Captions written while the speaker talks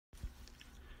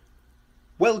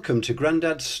Welcome to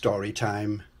Grandad's Story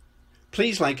Time.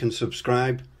 Please like and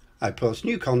subscribe. I post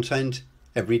new content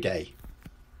every day.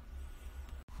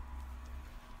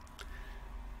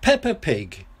 Peppa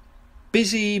Pig.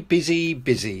 Busy, busy,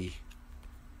 busy.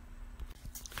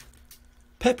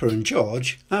 Peppa and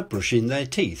George are brushing their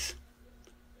teeth.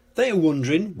 They are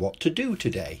wondering what to do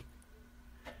today.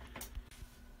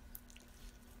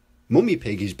 Mummy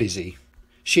Pig is busy.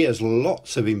 She has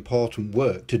lots of important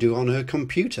work to do on her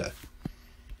computer.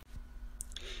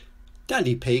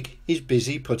 Daddy Pig is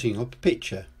busy putting up a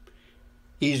picture.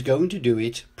 He is going to do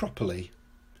it properly.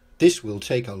 This will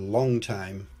take a long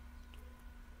time.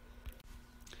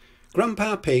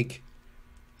 Grandpa Pig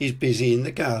is busy in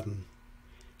the garden.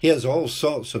 He has all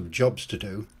sorts of jobs to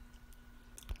do.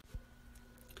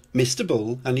 Mr.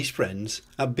 Bull and his friends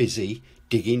are busy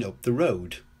digging up the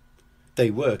road. They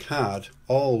work hard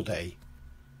all day.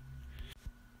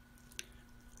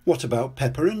 What about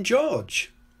Peppa and George?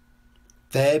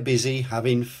 They're busy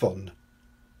having fun.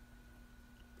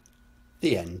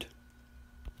 The end.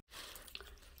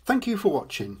 Thank you for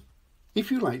watching.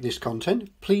 If you like this content,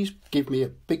 please give me a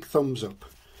big thumbs up.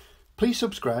 Please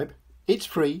subscribe. It's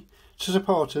free to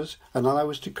support us and allow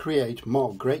us to create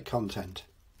more great content.